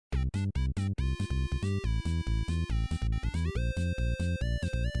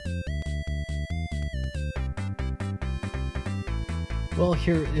Well,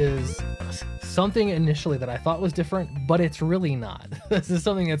 here is something initially that I thought was different, but it's really not. This is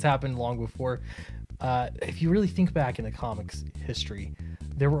something that's happened long before. If you really think back in the comics history,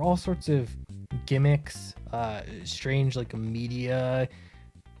 there were all sorts of gimmicks, strange like media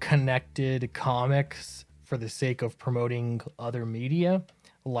connected comics for the sake of promoting other media.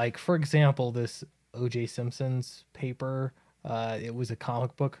 Like, for example, this O.J. Simpson's paper. It was a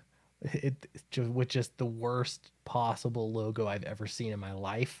comic book with just the worst possible logo I've ever seen in my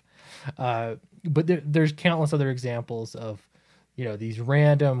life. But there's countless other examples of, these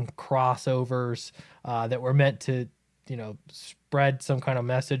random crossovers that were meant to, spread some kind of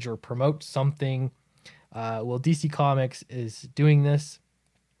message or promote something. Well, DC Comics is doing this.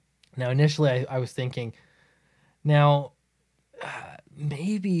 Now, initially, I was thinking, now,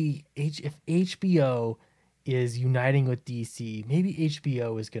 maybe if HBO is uniting with DC, maybe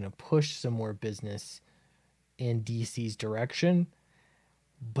HBO is going to push some more business in DC's direction.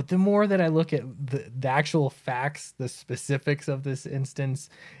 But the more that I look at the actual facts, the specifics of this instance,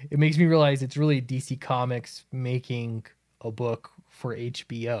 it makes me realize it's really DC Comics making a book for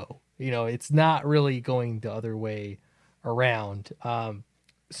HBO. It's not really going the other way around.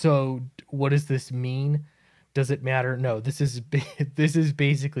 So what does this mean? Does it matter? No, this is this is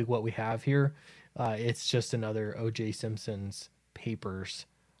basically what we have here. It's just another O.J. Simpson's papers,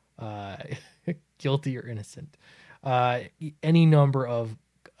 uh, guilty or innocent. Any number of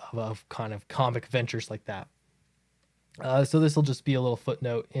kind of comic ventures like that. So this will just be a little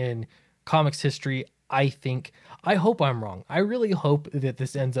footnote in comics history. I hope I'm wrong. I really hope that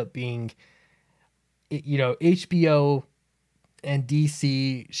this ends up being, HBO and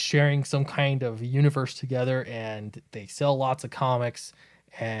DC sharing some kind of universe together, and they sell lots of comics,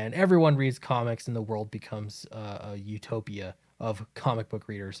 and everyone reads comics, and the world becomes a utopia of comic book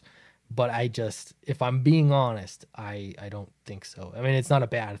readers. But if I'm being honest, I don't think so. I mean, it's not a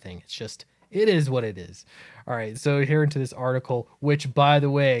bad thing. It's just, it is what it is. All right. So here into this article, which by the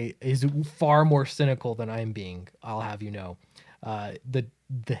way is far more cynical than I'm being, I'll have you know.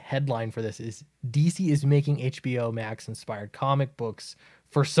 The headline for this is DC is making HBO Max inspired comic books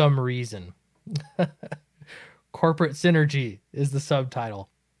for some reason. Corporate synergy is the subtitle.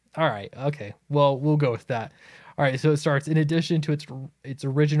 All right. Okay. Well, we'll go with that. All right. So it starts, in addition to its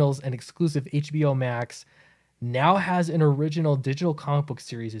originals and exclusive HBO Max, now has an original digital comic book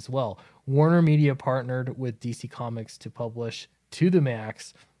series as well. Warner Media partnered with DC Comics to publish To the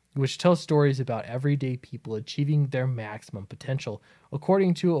Max, which tells stories about everyday people achieving their maximum potential,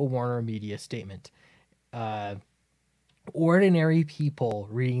 according to a Warner Media statement. Ordinary people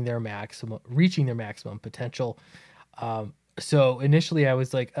reaching their maximum potential. So initially I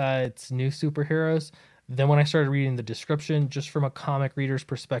was like, it's new superheroes. Then when I started reading the description, just from a comic reader's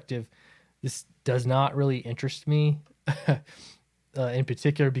perspective, this does not really interest me in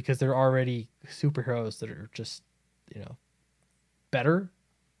particular, because there are already superheroes that are just, better,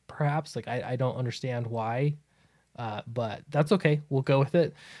 perhaps. Like, I don't understand why, but that's okay. We'll go with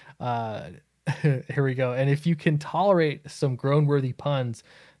it. Here we go. And if you can tolerate some groan-worthy puns,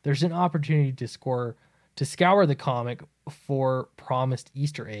 there's an opportunity to scour the comic for promised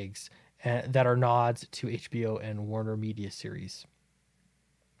Easter eggs that are nods to HBO and Warner Media series,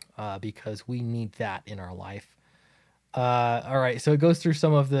 because we need that in our life. All right, so it goes through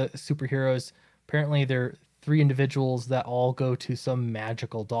some of the superheroes. Apparently, there are 3 individuals that all go to some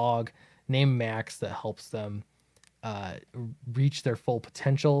magical dog named Max that helps them reach their full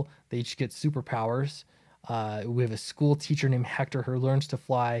potential. They each get superpowers. We have a school teacher named Hector who learns to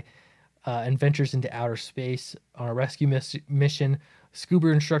fly and ventures into outer space on a rescue mission. Scuba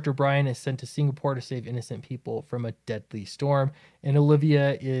instructor Brian is sent to Singapore to save innocent people from a deadly storm. And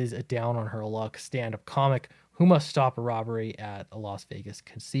Olivia is a down on her luck stand-up comic who must stop a robbery at a Las Vegas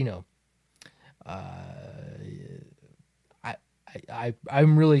casino. I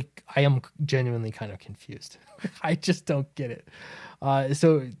am genuinely kind of confused. I just don't get it.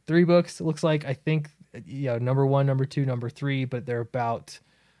 So 3 books, looks like, I think, number 1, number 2, number 3, but they're about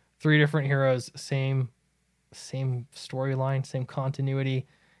 3 different heroes, same storyline, same continuity,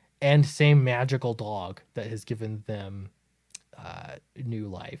 and same magical dog that has given them new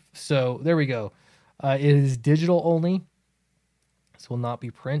life. So there we go. It is digital only. This will not be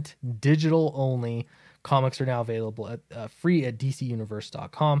print. Digital only. Comics are now available at free at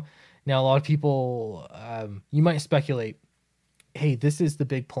dcuniverse.com. Now, a lot of people, you might speculate, hey, this is the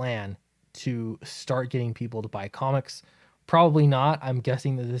big plan to start getting people to buy comics. Probably not. I'm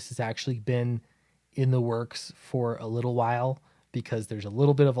guessing that this has actually been in the works for a little while, because there's a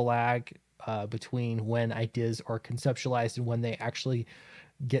little bit of a lag between when ideas are conceptualized and when they actually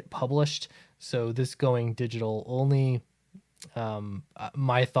get published. So this going digital only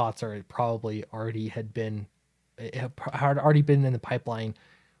My thoughts are it probably already had already been in the pipeline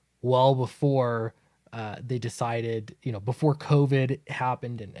well before they decided, before COVID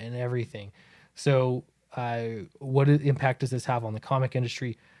happened and everything. So, what impact does this have on the comic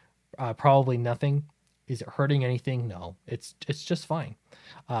industry? Probably nothing. Is it hurting anything? No, it's just fine.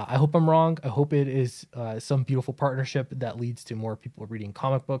 I hope I'm wrong. I hope it is some beautiful partnership that leads to more people reading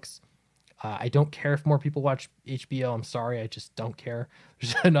comic books. I don't care if more people watch HBO. I'm sorry, I just don't care.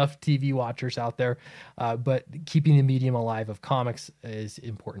 There's enough TV watchers out there, but keeping the medium alive of comics is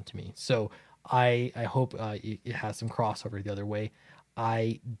important to me. So I hope it has some crossover the other way.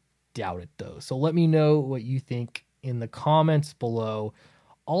 I doubt it though. So let me know what you think in the comments below.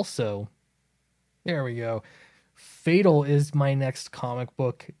 Also, there we go. Fatal is my next comic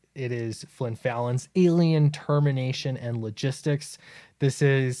book. It is Flynn Fallon's Alien Termination and Logistics. This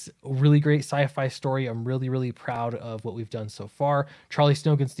is a really great sci-fi story. I'm really, really proud of what we've done so far. Charlie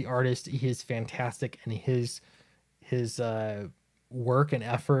Snowden's the artist. He is fantastic, and his work and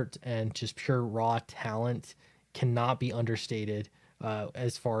effort and just pure raw talent cannot be understated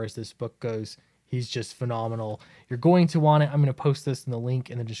as far as this book goes. He's just phenomenal. You're going to want it. I'm going to post this in the link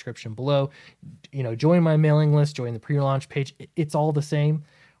in the description below. Join my mailing list, join the pre-launch page. It's all the same,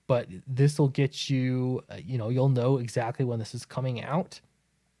 but this will get you, you'll know exactly when this is coming out,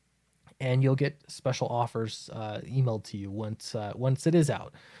 and you'll get special offers emailed to you once it is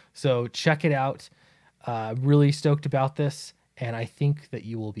out. So check it out. Really stoked about this, and I think that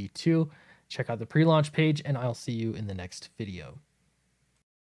you will be too. Check out the pre-launch page, and I'll see you in the next video.